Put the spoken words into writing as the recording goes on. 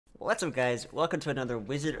What's up, guys? Welcome to another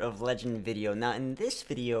Wizard of Legend video. Now in this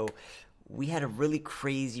video we had a really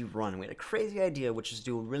crazy run. We had a crazy idea, which is to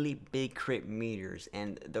do really big crit meteors,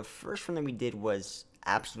 and the first one that we did was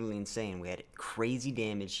absolutely insane. We had crazy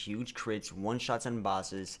damage, huge crits, one shots on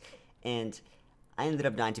bosses, and I ended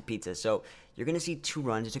up dying to pizza. So you're gonna see two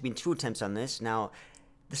runs. It took me 2 attempts on this. Now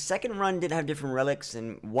the second run did have different relics,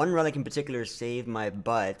 and one relic in particular saved my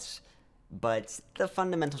butt, but the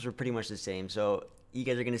fundamentals were pretty much the same. So you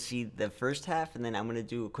guys are going to see the first half, and then I'm going to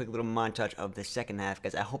do a quick little montage of the second half,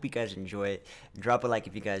 guys. I hope you guys enjoy it. Drop a like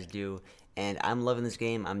if you guys do. And I'm loving this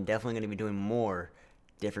game. I'm definitely going to be doing more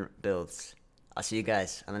different builds. I'll see you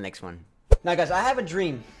guys on the next one. Now, guys, I have a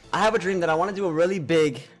dream. I have a dream that I want to do a really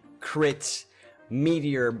big crit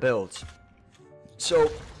meteor build. So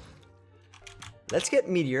let's get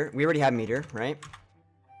Meteor. We already have Meteor, right?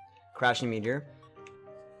 Crashing Meteor.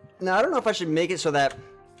 Now, I don't know if I should make it so that...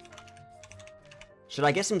 Should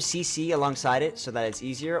I get some CC alongside it so that it's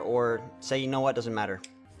easier, or say, you know what, doesn't matter?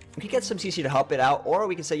 We could get some CC to help it out, or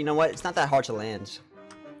we can say, you know what, it's not that hard to land.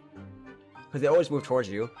 Because they always move towards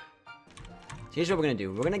you. So here's what we're going to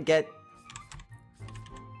do. We're going to get...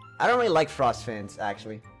 I don't really like Frost fans,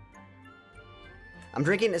 actually. I'm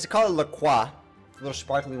drinking, it's called La Croix. It's a little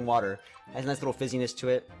sparkling water. It has a nice little fizziness to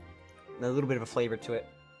it. And a little bit of a flavor to it.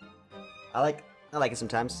 I like it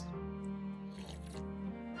sometimes.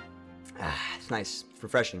 It's nice. It's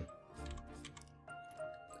refreshing.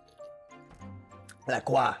 La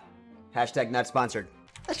Croix. Hashtag not sponsored.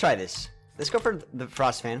 Let's try this. Let's go for the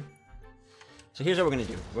Frost fan. So here's what we're gonna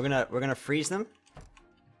do. We're gonna freeze them,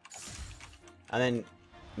 and then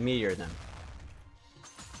meteor them.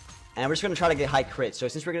 And we're just gonna try to get high crit. So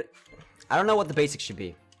since we're gonna, I don't know what the basics should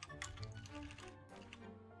be.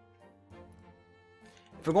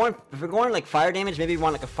 If we're going like fire damage, maybe we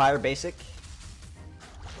want like a fire basic.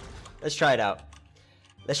 Let's try it out.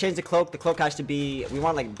 Let's change the cloak. The cloak has to be... We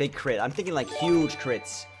want, like, big crit. I'm thinking, like, huge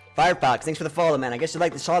crits. Firefox, thanks for the follow, man. I guess you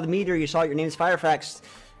like saw the meteor. You saw your name is Firefox.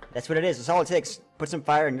 That's what it is. That's all it takes. Put some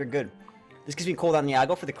fire and you're good. This gives me cooldown. Yeah, I'll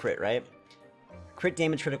go for the crit, right? Crit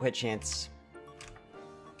damage, critical hit chance.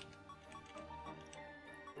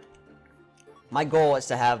 My goal is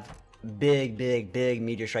to have big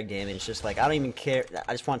meteor strike damage. Just, like, I don't even care.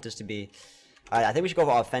 I just want this to be... Alright, I think we should go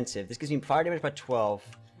for offensive. This gives me fire damage by 12.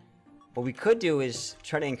 What we could do is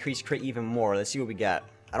try to increase crit even more. Let's see what we got.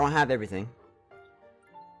 I don't have everything.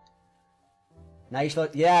 Now you slow.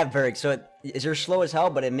 Yeah, Verg. So is there slow as hell,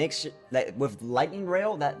 but it makes it that with lightning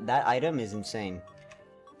rail. That item is insane.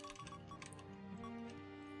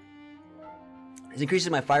 This increases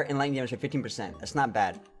my fire and lightning damage by 15%. That's not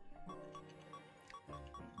bad.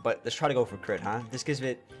 But let's try to go for crit, huh? This gives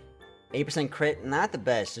it 8% crit. Not the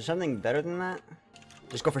best. There's something better than that.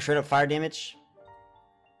 Just go for straight up fire damage.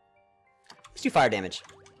 Let's do fire damage.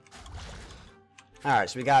 Alright,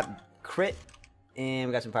 so we got crit, and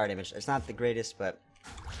we got some fire damage. It's not the greatest, but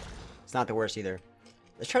it's not the worst either.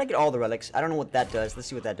 Let's try to get all the relics. I don't know what that does. Let's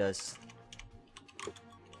see what that does.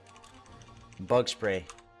 Bug spray.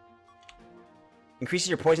 Increases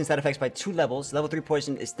your poison stat effects by 2 levels. Level 3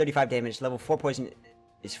 poison is 35 damage. Level 4 poison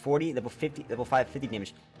is 40. Level 5, 50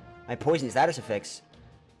 damage. My poison is status effects.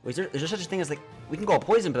 Is there such a thing as, like, we can go a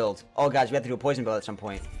poison build? Oh, guys, we have to do a poison build at some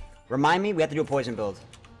point. Remind me, we have to do a poison build.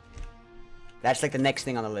 That's like the next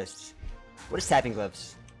thing on the list. What is tapping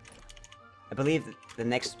gloves? I believe the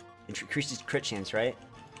next increases crit chance, right?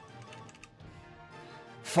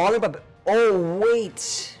 Falling by... Oh,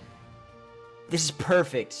 wait! This is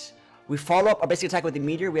perfect. We follow up our basic attack with the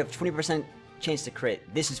meteor. We have 20% chance to crit.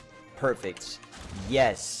 This is perfect.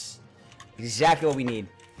 Yes. Exactly what we need.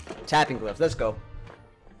 Tapping gloves. Let's go.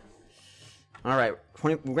 Alright.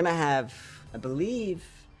 We're gonna have, I believe...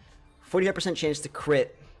 45% chance to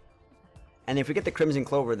crit, and if we get the Crimson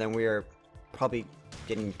Clover, then we are probably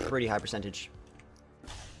getting pretty high percentage.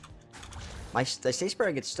 My stay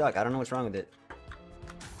sprayer gets stuck. I don't know what's wrong with it.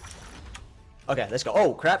 Okay, let's go.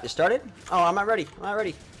 Oh crap! It started. Oh, I'm not ready. I'm not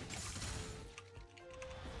ready.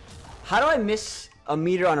 How do I miss a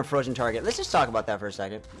meteor on a frozen target? Let's just talk about that for a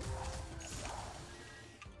second.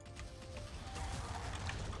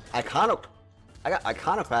 I got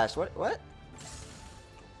Iconoclast. What?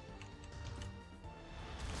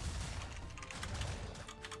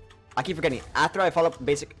 I keep forgetting. After I follow up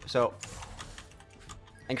basic, so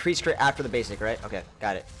increase crit after the basic, right? Okay,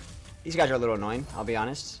 got it. These guys are a little annoying, I'll be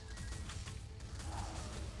honest.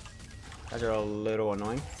 Guys are a little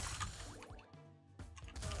annoying.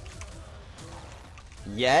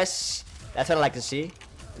 Yes, that's what I like to see.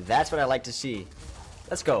 That's what I like to see.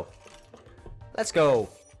 Let's go. Let's go.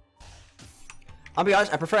 I'll be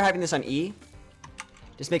honest, I prefer having this on E.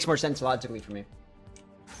 This makes more sense logically for me.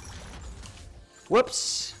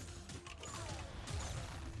 Whoops.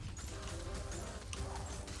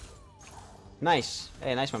 Nice.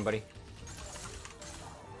 Hey, nice one, buddy.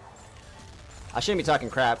 I shouldn't be talking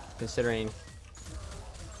crap, considering...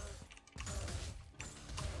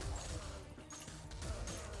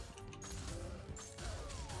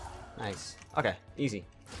 Nice. Okay, easy.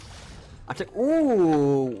 I took...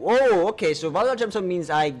 Ooh! Oh, okay, so volatile gemstone means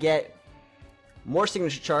I get more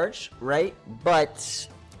signature charge, right? But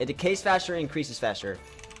it decays faster and increases faster.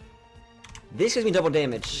 This gives me double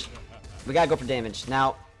damage. We gotta go for damage.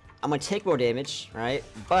 Now, I'm gonna take more damage, right?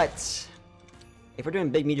 But if we're doing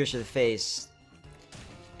big meteors to the face,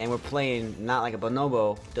 and we're playing not like a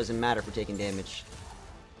bonobo, doesn't matter if we're taking damage.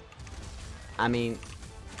 I mean,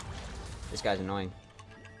 this guy's annoying.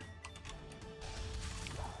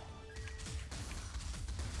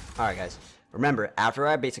 Alright guys, remember, after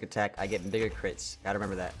our basic attack, I get bigger crits. Gotta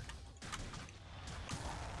remember that.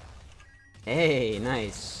 Hey,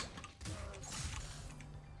 nice.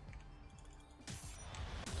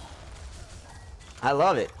 I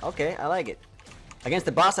love it. Okay, I like it. Against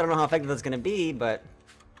the boss, I don't know how effective that's gonna be, but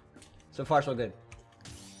so far so good.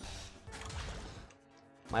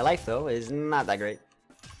 My life, though, is not that great.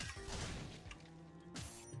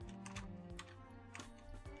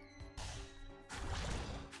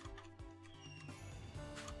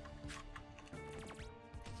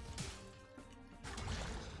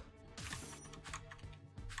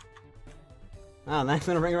 Oh, nice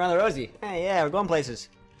little ring around the rosy. Hey, yeah, we're going places.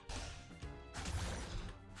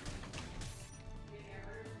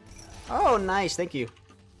 Oh, nice, thank you.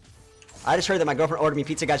 I just heard that my girlfriend ordered me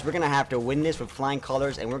pizza, guys. We're gonna have to win this with flying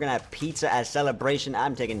colors, and we're gonna have pizza as celebration.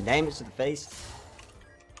 I'm taking damage to the face.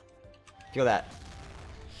 Feel that.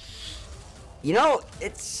 You know,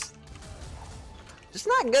 it's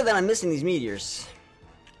not good that I'm missing these meteors.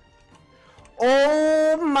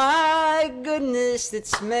 Oh my goodness,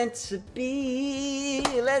 it's meant to be.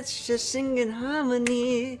 Let's just sing in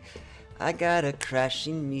harmony. I got a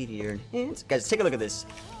crashing meteor in hands. Guys, take a look at this.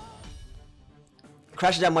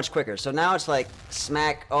 Crashes out much quicker. So now it's like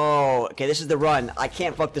smack. Oh, okay, this is the run. I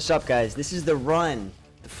can't fuck this up, guys. This is the run.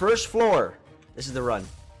 The first floor. This is the run.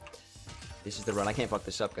 This is the run. I can't fuck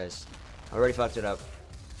this up, guys. I already fucked it up.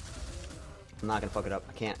 I'm not gonna fuck it up.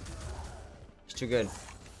 I can't. It's too good.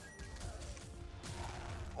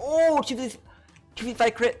 Oh,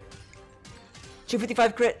 255 crit.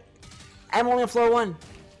 255 crit. I'm only on floor 1.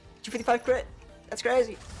 255 crit. That's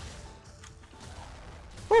crazy.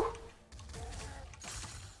 Woo.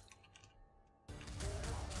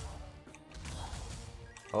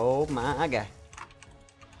 Oh my god.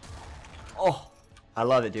 Oh, I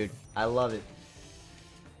love it, dude. I love it.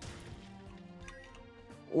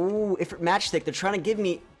 Ooh, if matchstick, they're trying to give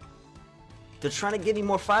me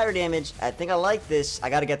more fire damage. I think I like this. I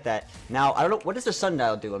gotta get that. Now, I don't know, what does the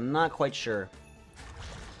sundial do? I'm not quite sure.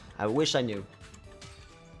 I wish I knew.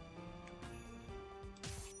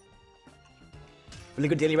 Really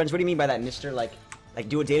good daily runs? What do you mean by that, mister? Like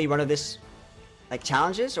do a daily run of this? Like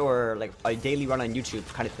challenges, or like a daily run on YouTube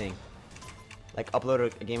kind of thing? Like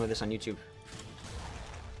upload a game of this on YouTube.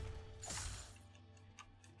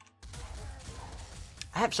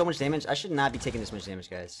 I have so much damage. I should not be taking this much damage,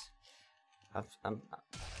 guys. I'm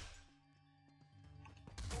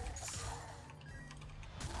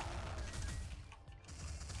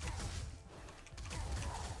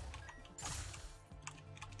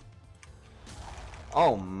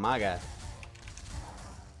oh my god.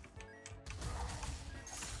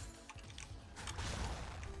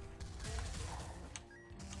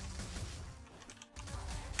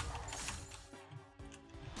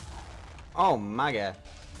 Oh my god.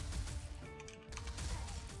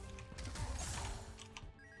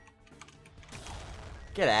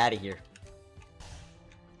 Get out of here.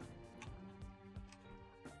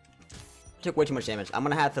 Took way too much damage. I'm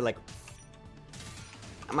gonna have to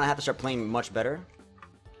start playing much better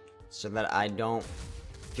so that I don't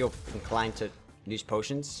feel inclined to use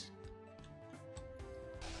potions.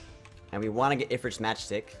 And we want to get Ifrit's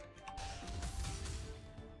matchstick.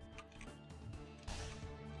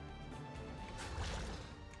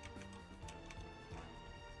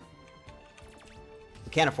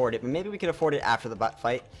 We can't afford it, but maybe we can afford it after the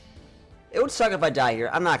fight. It would suck if I die here.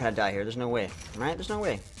 I'm not gonna die here. There's no way. Right? There's no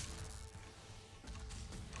way.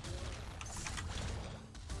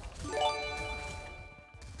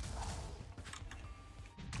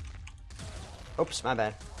 Oops, my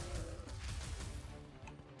bad.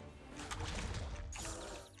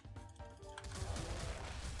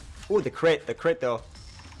 Ooh, the crit though.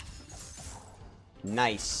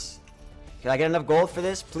 Nice. Can I get enough gold for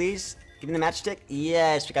this, please? Give me the matchstick?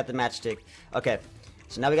 Yes, we got the matchstick. Okay,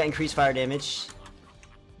 so now we got increased fire damage.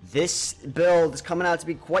 This build is coming out to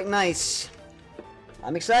be quite nice.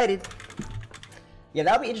 I'm excited. Yeah,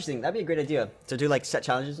 that would be interesting. That'd be a great idea to do like set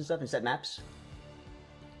challenges and stuff and set maps.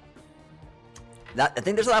 I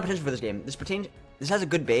think there's a lot of potential for this game. This has a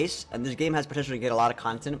good base, and this game has potential to get a lot of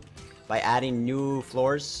content by adding new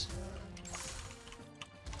floors.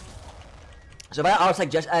 So if I was like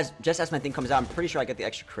just as my thing comes out, I'm pretty sure I get the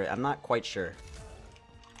extra crit. I'm not quite sure.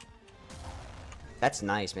 That's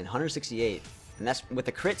nice, man. 168, and that's with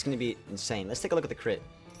the crit. It's gonna be insane. Let's take a look at the crit.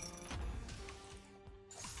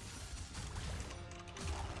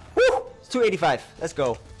 Woo! It's 285. Let's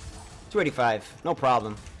go. 285. No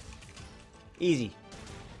problem. Easy.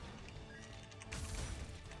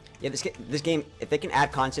 Yeah, this game, if they can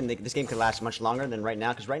add content, this game could last much longer than right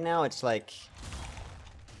now. Because right now, it's like...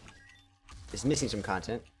 it's missing some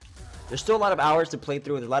content. There's still a lot of hours to play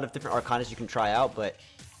through. There's a lot of different arcanas you can try out. But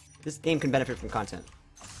this game can benefit from content.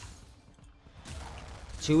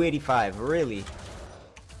 285. Really?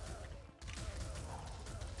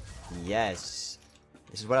 Yes.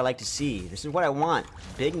 This is what I like to see. This is what I want.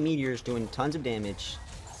 Big meteors doing tons of damage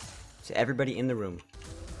to everybody in the room.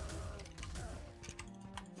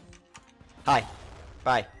 Hi.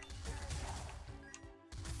 Bye.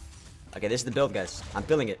 Okay, this is the build, guys. I'm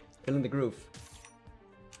feeling it. Feeling the groove.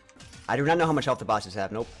 I do not know how much health the bosses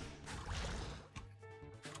have. Nope.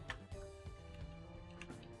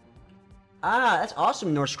 Ah, that's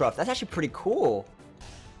awesome, North Scruff. That's actually pretty cool.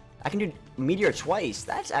 I can do Meteor twice.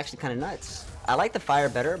 That's actually kind of nuts. I like the fire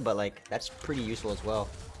better, but like that's pretty useful as well.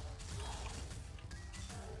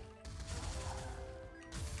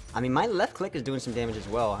 I mean, my left click is doing some damage as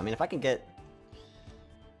well. I mean, if I can get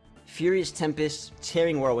Furious Tempest,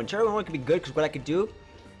 Tearing Whirlwind. Tearing Whirlwind could be good because what I could do,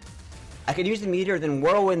 I could use the meteor, then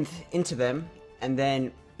whirlwind into them, and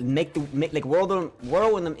then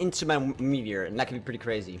whirlwind them into my meteor, and that could be pretty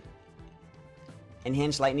crazy.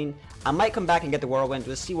 Enhanced lightning. I might come back and get the whirlwind.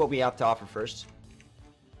 Let's see what we have to offer first.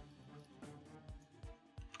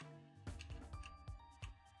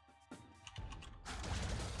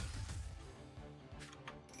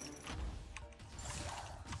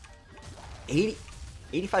 $80.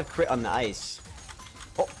 85 crit on the ice.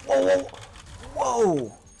 Oh, whoa, whoa,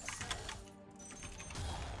 whoa!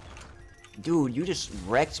 Dude, you just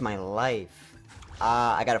wrecked my life.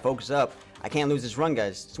 I gotta focus up. I can't lose this run,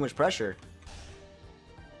 guys. Too much pressure.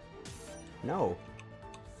 No.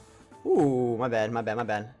 Ooh, my bad, my bad, my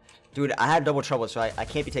bad. Dude, I had double trouble, so I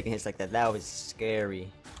can't be taking hits like that. That was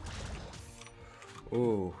scary.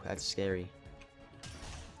 Ooh, that's scary.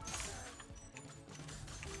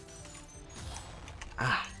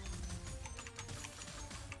 Ah.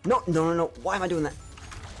 No, no, no, no. Why am I doing that?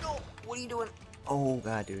 No, what are you doing? Oh,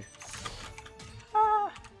 God, dude.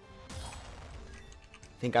 Ah.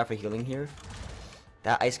 Thank God for healing here.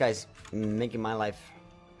 That ice guy's making my life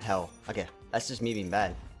hell. Okay, that's just me being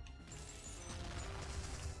bad.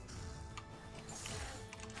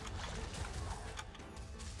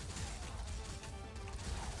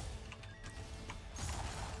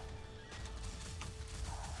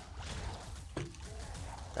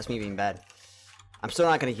 That's me being bad. I'm still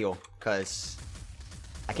not gonna heal, because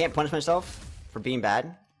I can't punish myself for being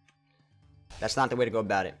bad. That's not the way to go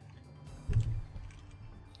about it.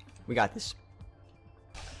 We got this.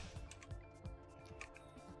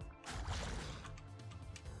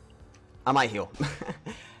 I might heal.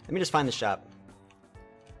 Let me just find the shop.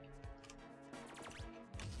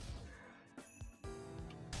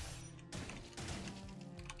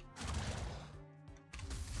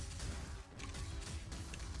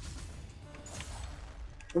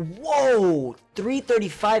 Whoa!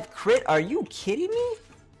 335 crit? Are you kidding me?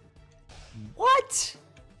 What?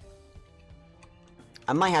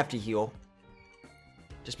 I might have to heal.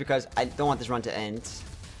 Just because I don't want this run to end.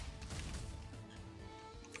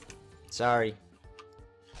 Sorry.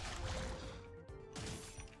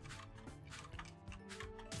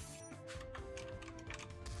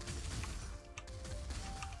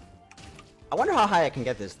 I wonder how high I can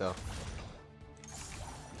get this though.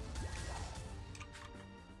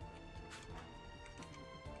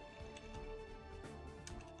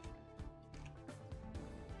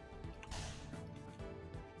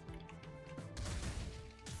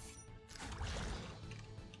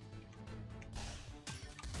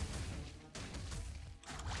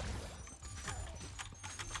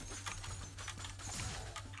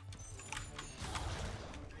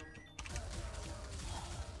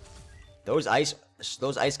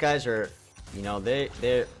 Those ice guys are, you know,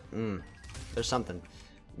 there's something.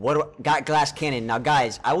 Got glass cannon. Now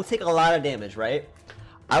guys, I will take a lot of damage, right?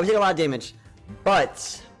 I will take a lot of damage,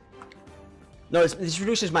 but no, this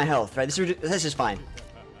reduces my health, right? This is fine.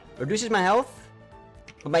 Reduces my health,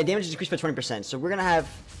 But my damage is increased by 20%, so we're gonna have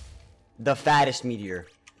the fattest meteor.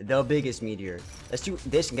 The biggest meteor. Let's do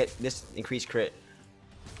this and get this increased crit.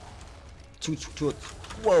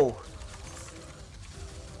 Whoa.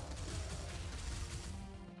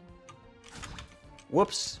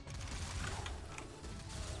 Whoops.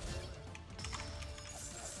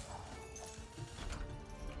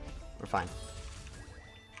 We're fine.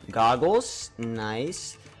 Goggles.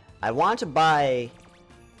 Nice. I want to buy...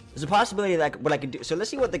 There's a possibility that what I could do... So let's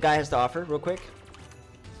see what the guy has to offer real quick.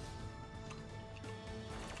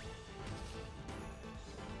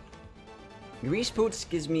 Grease Boots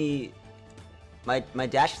gives me... My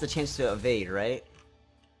dash has the chance to evade, right?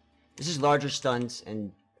 This is larger stuns,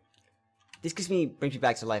 and... This brings me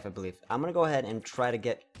back to life, I believe. I'm gonna go ahead and try to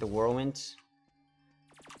get the Whirlwind.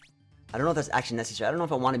 I don't know if that's actually necessary. I don't know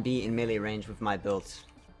if I want to be in melee range with my build.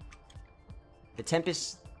 The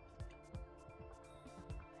Tempest...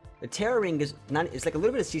 The Terror Ring is not... It's like a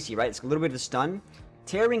little bit of CC, right? It's a little bit of stun.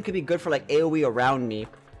 Terror Ring could be good for like AoE around me.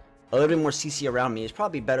 A little bit more CC around me. It's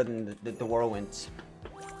probably better than the Whirlwinds.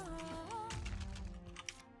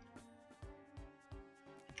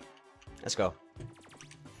 Let's go.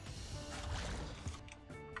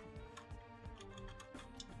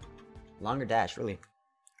 Longer dash, really.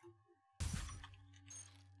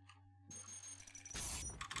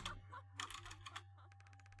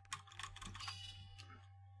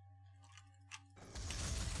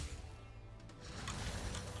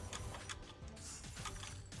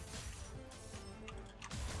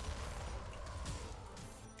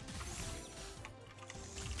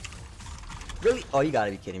 Really? Oh, you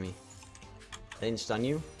gotta be kidding me. They didn't stun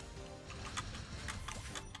you?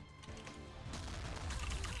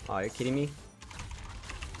 Oh, you're kidding me?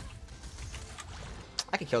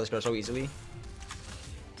 I could kill this girl so easily.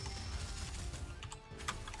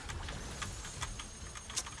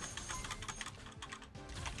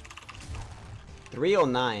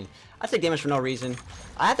 $309. I take damage for no reason.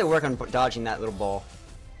 I have to work on dodging that little ball.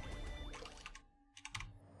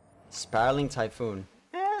 Spiraling Typhoon.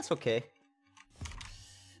 That's okay.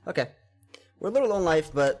 Okay. We're a little low on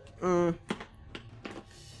life, but... Could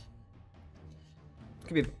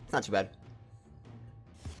be... It's not too bad.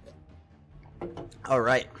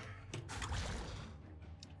 Alright.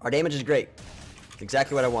 Our damage is great.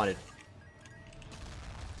 Exactly what I wanted.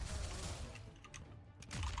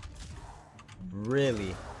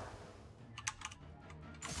 Really?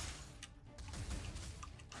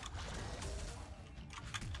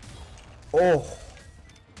 Oh!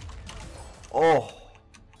 Oh!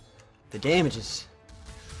 The damages.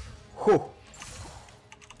 Whew.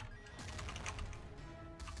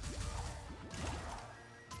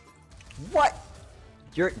 What?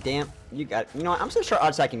 You're damn. You got. You know what? I'm just gonna start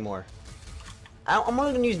odd stacking more. I'm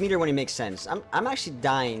only gonna use Meteor when it makes sense. I'm actually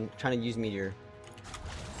dying trying to use Meteor.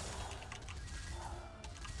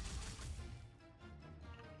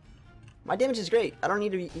 My damage is great. I don't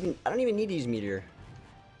even need to use Meteor.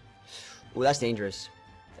 Ooh, that's dangerous.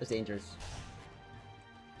 That's dangerous.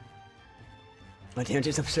 My damage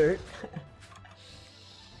is absurd.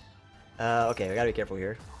 Okay, I gotta be careful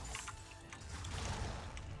here.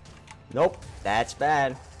 Nope, that's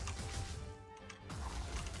bad.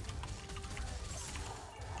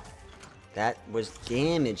 That was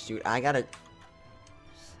damage, dude. I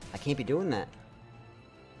can't be doing that.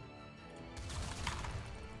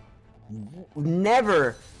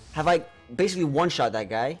 Never have I basically one-shot that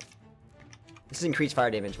guy. This is increased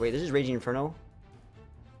fire damage. Wait, this is Raging Inferno?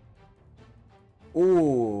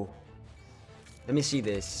 Ooh. Let me see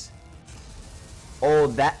this. Oh,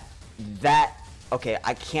 that... Okay,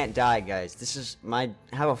 I can't die, guys. This is I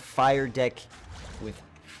have a fire deck with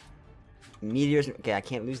meteors. Okay, I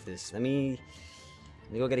can't lose this. Let me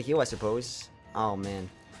go get a heal, I suppose. Oh, man.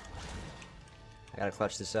 I gotta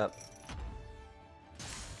clutch this up.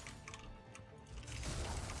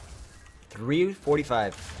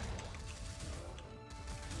 345.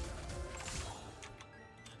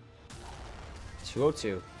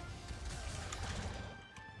 $202.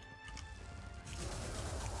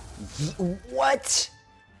 What?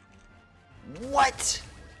 What?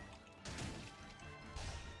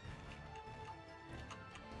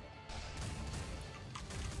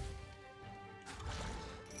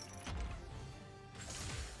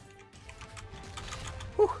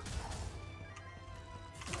 Whew.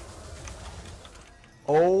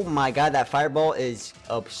 Oh my god, that fireball is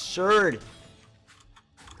absurd.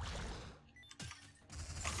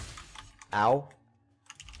 Ow.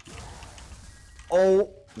 Oh,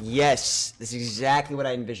 yes. This is exactly what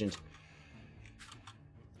I envisioned.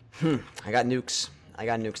 I got nukes. I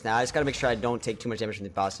got nukes. Now, I just gotta make sure I don't take too much damage from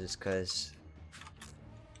the bosses, because...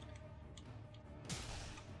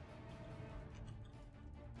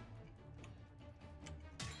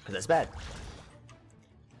 Because that's bad.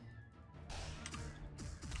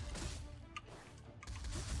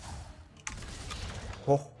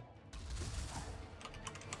 Oh.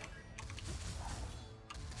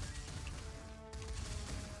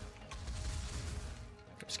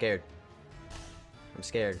 I'm scared. I'm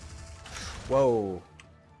scared. Whoa.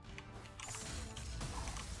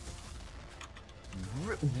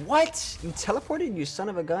 What? You teleported, you son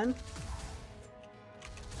of a gun?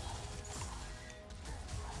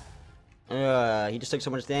 He just took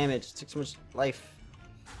so much damage, took so much life.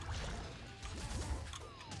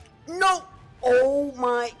 No! Oh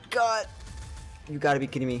my god! You gotta be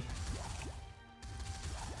kidding me.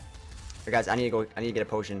 Hey guys, I need to get a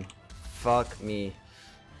potion. Fuck me.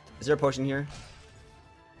 Is there a potion here?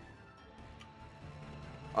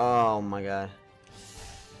 Oh my god.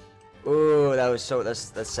 Ooh, that was so,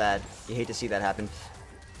 that's sad. You hate to see that happen.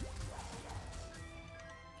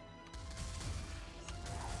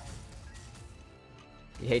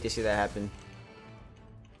 You hate to see that happen.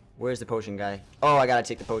 Where's the potion guy? Oh, I gotta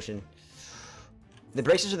take the potion. The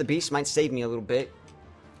Bracers of the Beast might save me a little bit.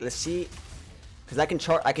 Let's see. Because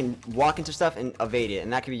I can walk into stuff and evade it,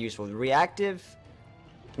 and that could be useful. Reactive,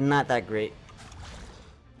 not that great.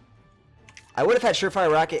 I would have had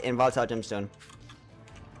Surefire Rocket and Volatile Gemstone.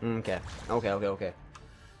 Okay. Okay.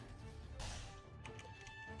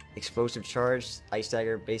 Explosive Charge, Ice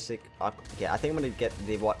Dagger, Basic. Okay, I think I'm gonna get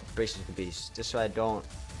the Bracers of the Beast, just so I don't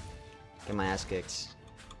get my ass kicked.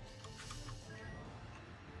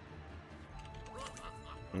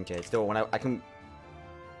 Okay, still when I can,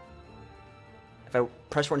 if I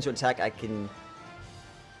press one to attack, I can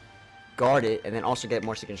guard it and then also get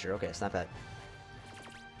more signature. Okay, it's not bad.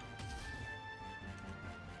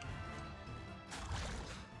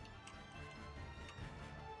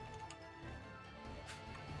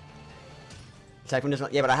 Typhoon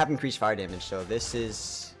doesn't. Yeah, but I have increased fire damage, so this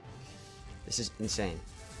is insane.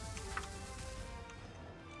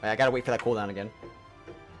 Wait, I gotta wait for that cooldown again.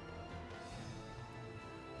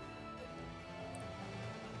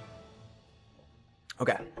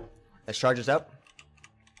 Okay, let's charge us up.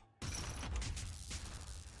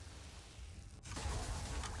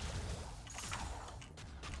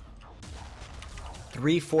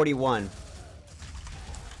 $341.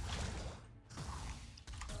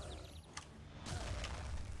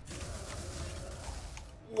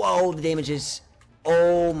 Whoa, the damage is...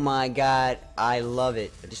 Oh my god, I love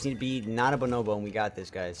it. I just need to be not a bonobo and we got this,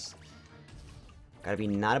 guys. Gotta be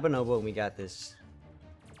not a bonobo and we got this.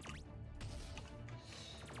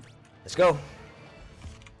 Let's go.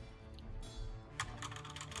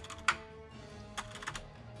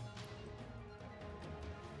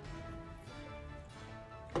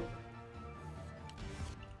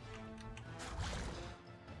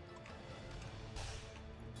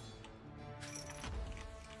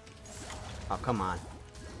 Oh, come on.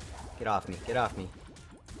 Get off me. Get off me.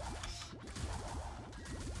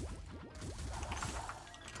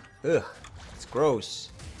 Ugh. It's gross.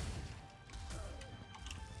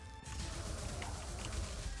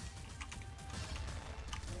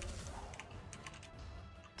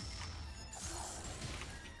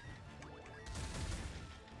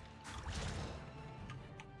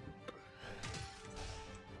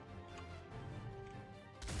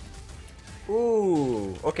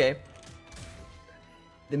 Ooh, okay.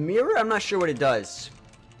 The mirror, I'm not sure what it does.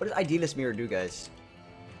 What does Idealist Mirror do, guys?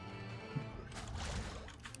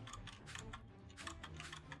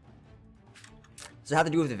 Does it have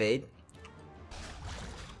to do with evade?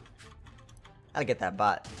 Gotta get that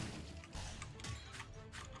bot.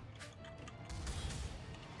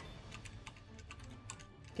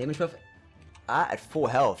 Damage buff at full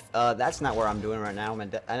health. That's not where I'm doing right now.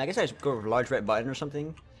 And I guess I just go with large red button or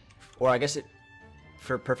something. Or I guess it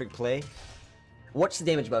for perfect play. What's the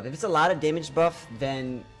damage buff? If it's a lot of damage buff,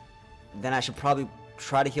 then I should probably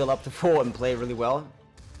try to heal up to full and play really well,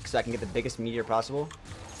 so I can get the biggest meteor possible.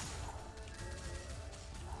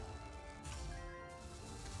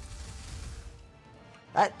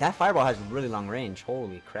 That fireball has really long range.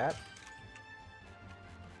 Holy crap.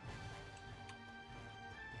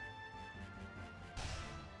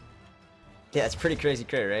 Yeah, it's pretty crazy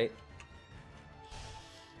crit, right?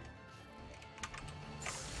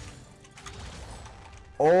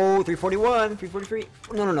 Oh, 341, 343.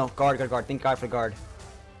 No. Guard. Thank God for guard.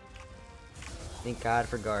 Thank God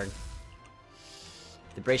for guard.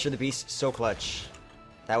 The Bracer of the Beast, so clutch.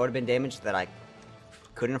 That would have been damage that I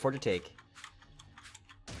couldn't afford to take.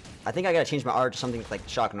 I think I gotta change my R to something like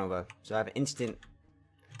Shock Nova. So I have instant...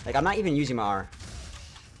 Like, I'm not even using my R.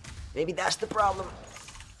 Maybe that's the problem.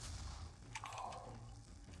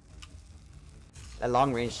 That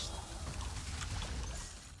long range...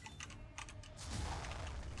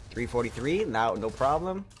 343. Now, no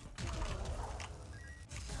problem.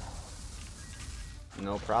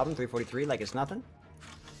 No problem. 343 like it's nothing.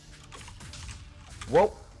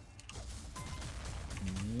 Whoa.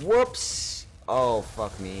 Whoops. Oh,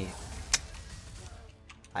 fuck me.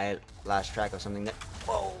 I lost track of something that...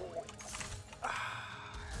 Whoa.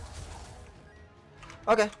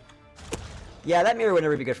 Okay. Yeah, that mirror would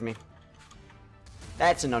never be good for me.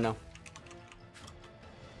 That's a no-no.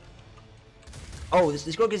 Oh,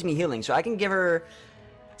 this girl gives me healing, so I can give her...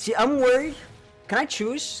 See, I'm worried. Can I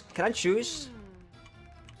choose? Can I choose?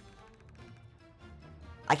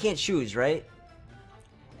 I can't choose, right?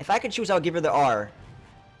 If I could choose, I'll give her the R.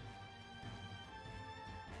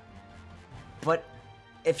 But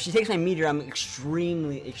if she takes my meteor, I'm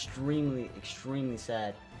extremely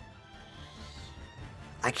sad.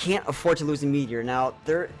 I can't afford to lose the meteor. Now,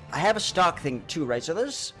 I have a stock thing too, right? So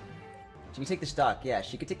there's... She can take the stock. Yeah,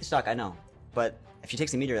 she could take the stock, I know. But if she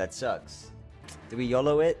takes the meteor, that sucks. Do we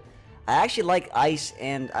YOLO it? I actually like ice,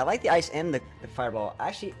 and I like the ice and the fireball.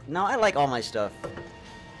 Actually, no, I like all my stuff.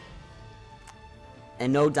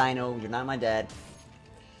 And no, Dino, you're not my dad.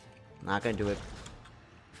 Not gonna do it.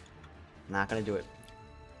 Not gonna do it.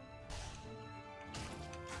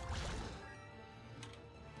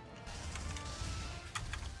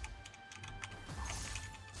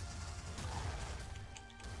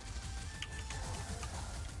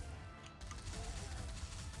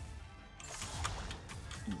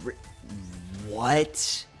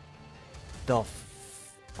 What?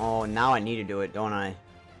 Oh, now I need to do it, don't I?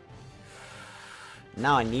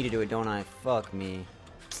 Now I need to do it, don't I? Fuck me.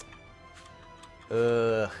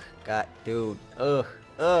 Ugh. God, dude. Ugh.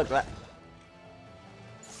 Ugh.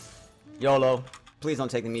 YOLO. Please don't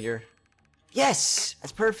take the meteor. Yes!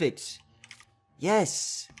 That's perfect.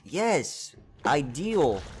 Yes. Yes.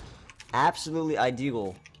 Ideal. Absolutely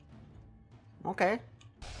ideal. Okay.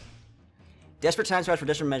 Desperate times for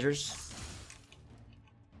desperate measures.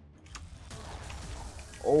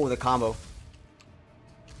 Oh, the combo.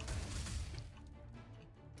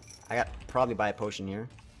 I got probably buy a potion here.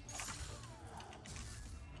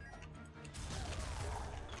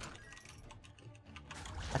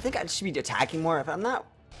 I think I should be attacking more. If I'm not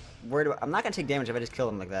worried about, I'm not gonna take damage if I just kill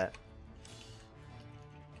him like that.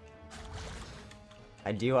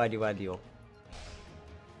 Ideal.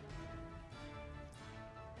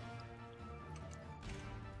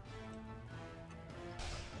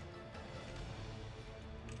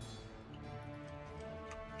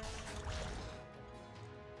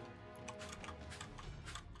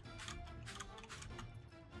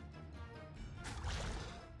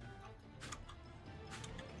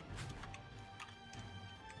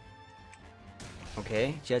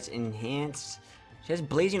 Okay, she has enhanced. She has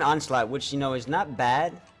blazing onslaught, which, you know, is not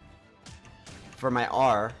bad for my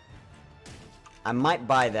R. I might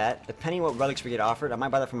buy that, depending what relics we get offered. I might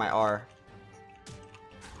buy that for my R.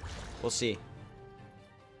 We'll see.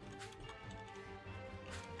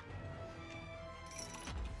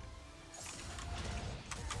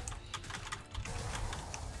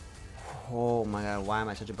 Oh my god, why am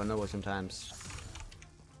I such a bonobo sometimes?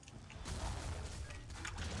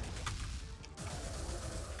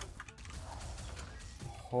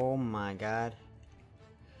 Oh my god.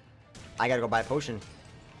 I gotta go buy a potion.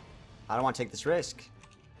 I don't want to take this risk.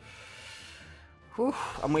 Whew,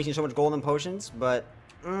 I'm wasting so much gold in potions, but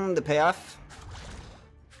the payoff.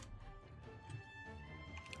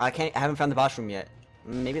 I haven't found the boss room yet.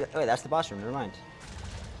 Maybe oh, that's the boss room. Never mind.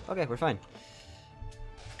 Okay, we're fine.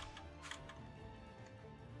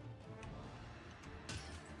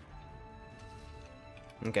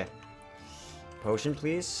 Okay. Potion,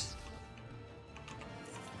 please.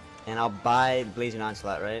 And I'll buy Blazing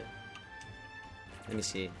Onslaught, right? Let me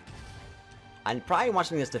see. I probably want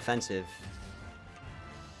something that's defensive.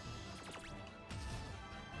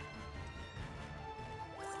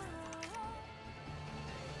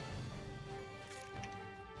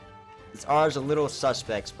 This R is a little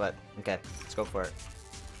suspect, but okay, let's go for it.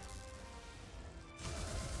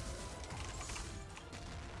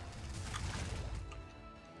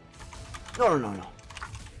 No.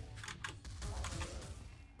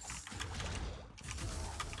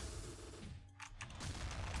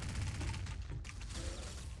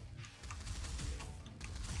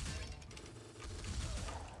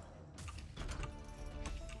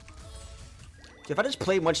 If I just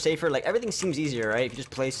play much safer, like, everything seems easier, right? If you just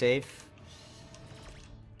play safe.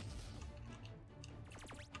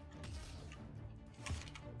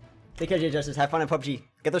 Take care, J Justice. Have fun at PUBG.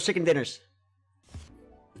 Get those chicken dinners.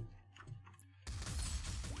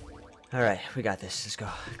 Alright, we got this. Let's go.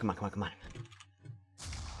 Come on.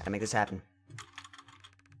 Gotta make this happen.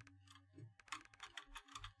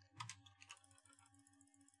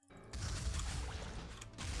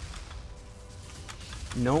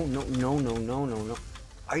 No, no, no, no, no, no, no.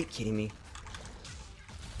 Are you kidding me?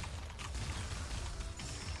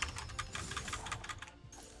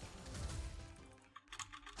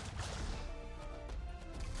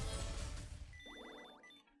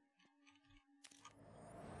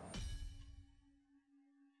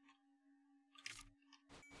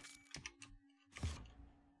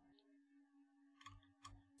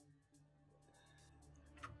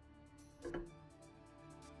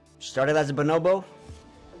 Started as a bonobo,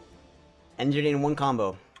 ended in one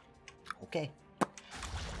combo. Okay.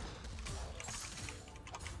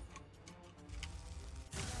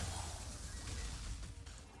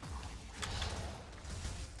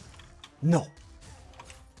 No.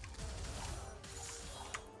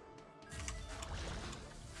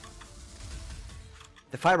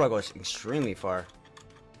 The fireball goes extremely far.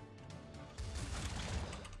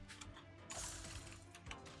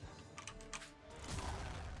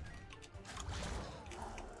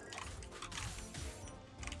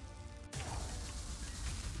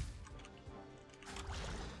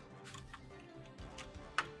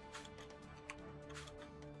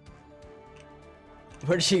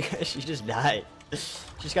 Where did she go? She just died. She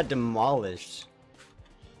just got demolished.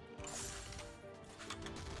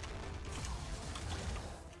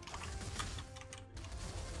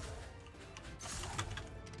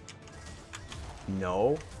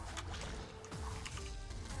 No.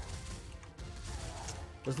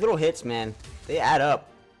 Those little hits, man, they add up.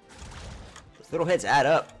 Those little hits add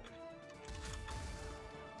up.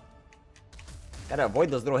 Gotta avoid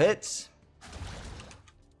those little hits.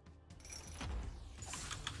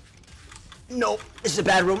 Nope. This is a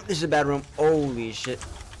bad room. This is a bad room. Holy shit.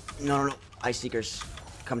 No, no, no. Ice Seekers,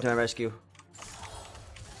 come to my rescue.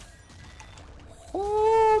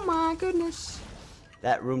 Oh my goodness.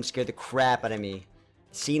 That room scared the crap out of me.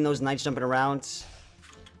 Seeing those knights jumping around.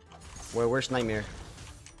 We're worst nightmare.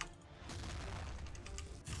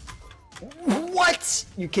 What?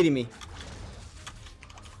 You kidding me?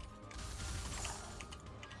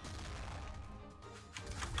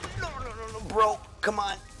 No, no, no, no, bro. Come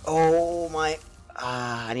on. Oh my.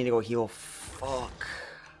 I need to go heal. Fuck.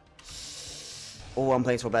 Oh, I'm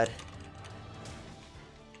playing so bad.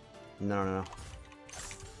 No, no, no.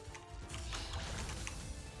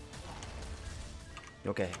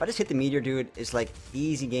 Okay, if I just hit the meteor, dude, it's like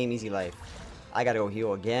easy game, easy life. I gotta go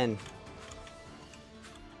heal again.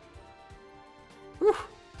 Whew.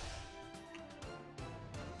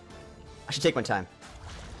 I should take my time.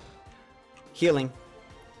 Healing.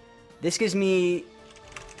 This gives me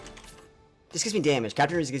damage.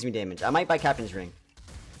 Captain's Ring gives me damage. I might buy Captain's Ring.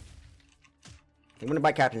 I'm gonna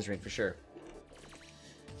buy Captain's Ring for sure.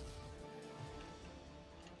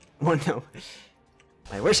 Oh no.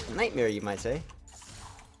 My worst nightmare, you might say.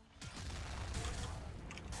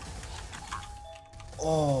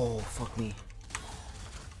 Oh, fuck me.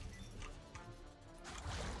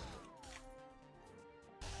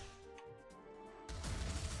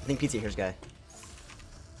 I think Pizza here's guy.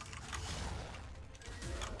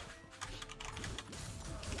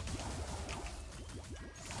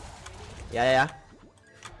 Yeah.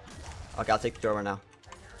 Okay, I'll take the door right now.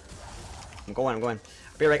 I'm going. I'll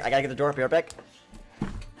be right back. I gotta get the door. I'll be right back.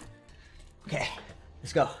 Okay,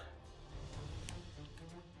 let's go.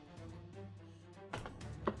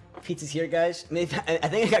 Pizza's here, guys. I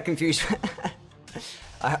think I got confused.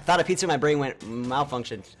 I thought a pizza in my brain went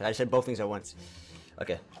malfunctioned. I said both things at once.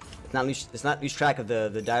 Okay, let's not lose track of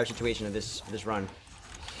the dire situation of this run.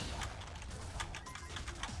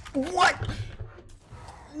 What?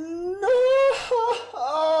 No!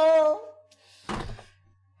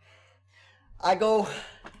 I go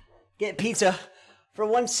get pizza for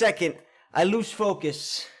 1 second. I lose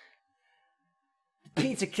focus.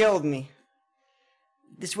 Pizza killed me.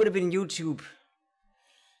 This would have been YouTube.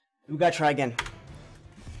 We gotta try again.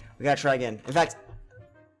 In fact,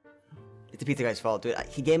 it's the pizza guy's fault, dude.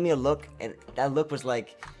 He gave me a look, and that look was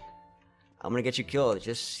like, I'm gonna get you killed.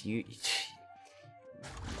 Just, you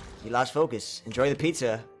lost focus. Enjoy the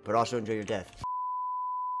pizza, but also enjoy your death.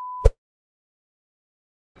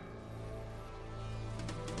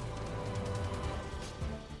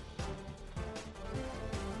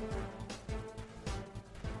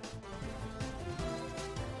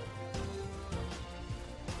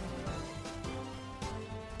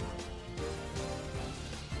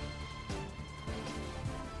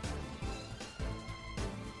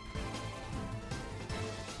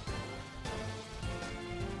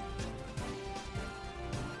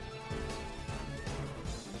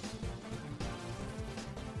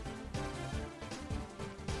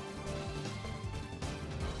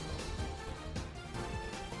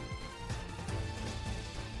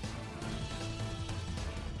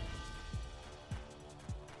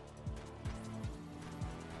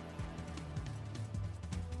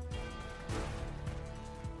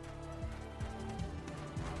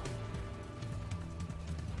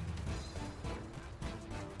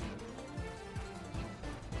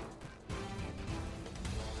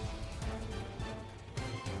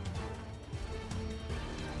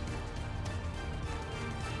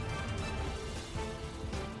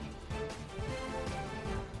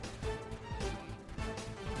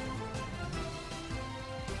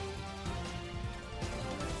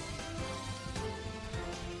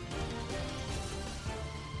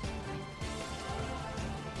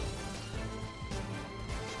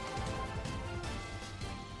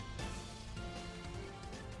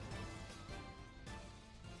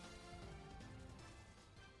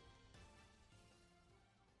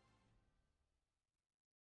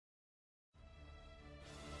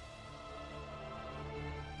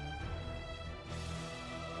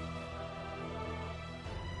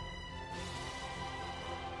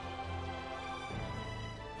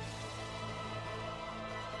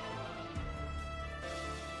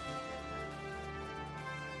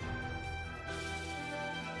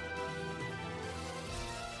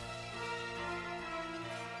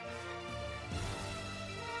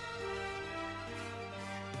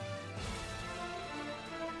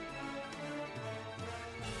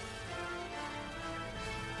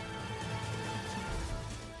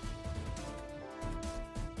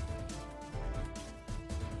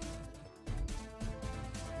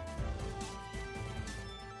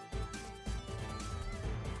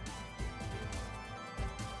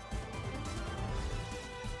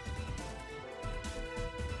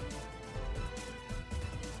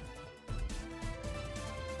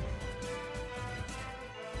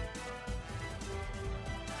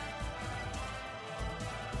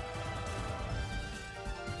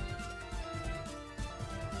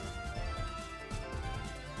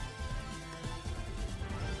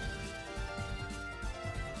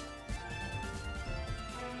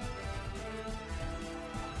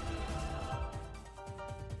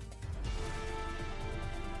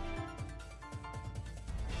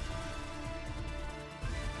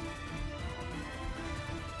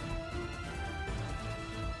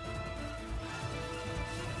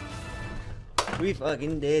 We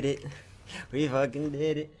fucking did it. We fucking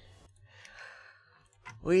did it.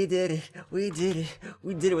 We did it. We did it.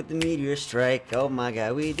 We did it with the meteor strike. Oh my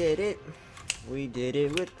god, we did it. We did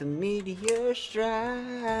it with the meteor strike.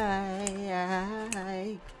 Yeah,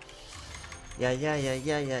 yeah, yeah, yeah,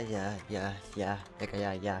 yeah, yeah, yeah, yeah,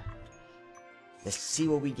 yeah, yeah. Let's see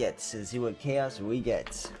what we get. Let's see what chaos we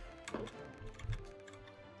get.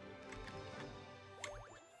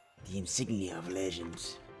 The insignia of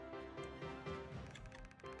legends.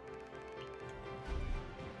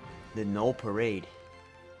 The Null Parade.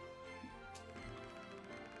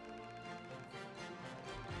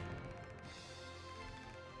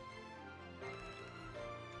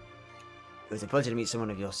 It was a pleasure to meet someone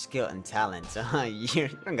of your skill and talent. You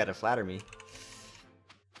don't gotta flatter me.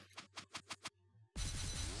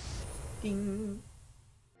 Ding.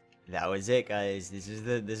 That was it, guys. This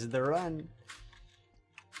is the run.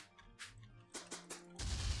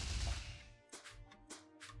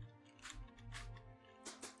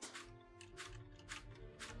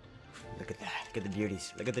 Look at that. Look at the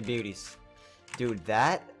beauties. Look at the beauties. Dude,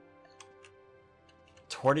 that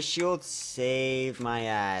tortoise shield saved my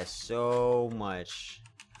ass so much.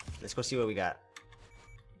 Let's go see what we got.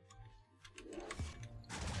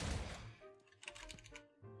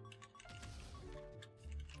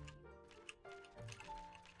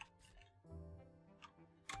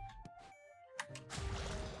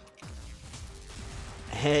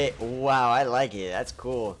 Hey, wow, I like it. That's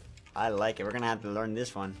cool. I like it. We're gonna have to learn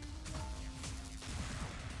this one.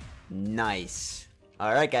 Nice.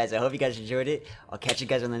 Alright guys, I hope you guys enjoyed it. I'll catch you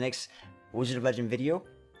guys on the next Wizard of Legend video.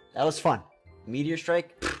 That was fun. Meteor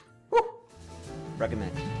Strike. Woo!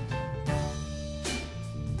 Recommend.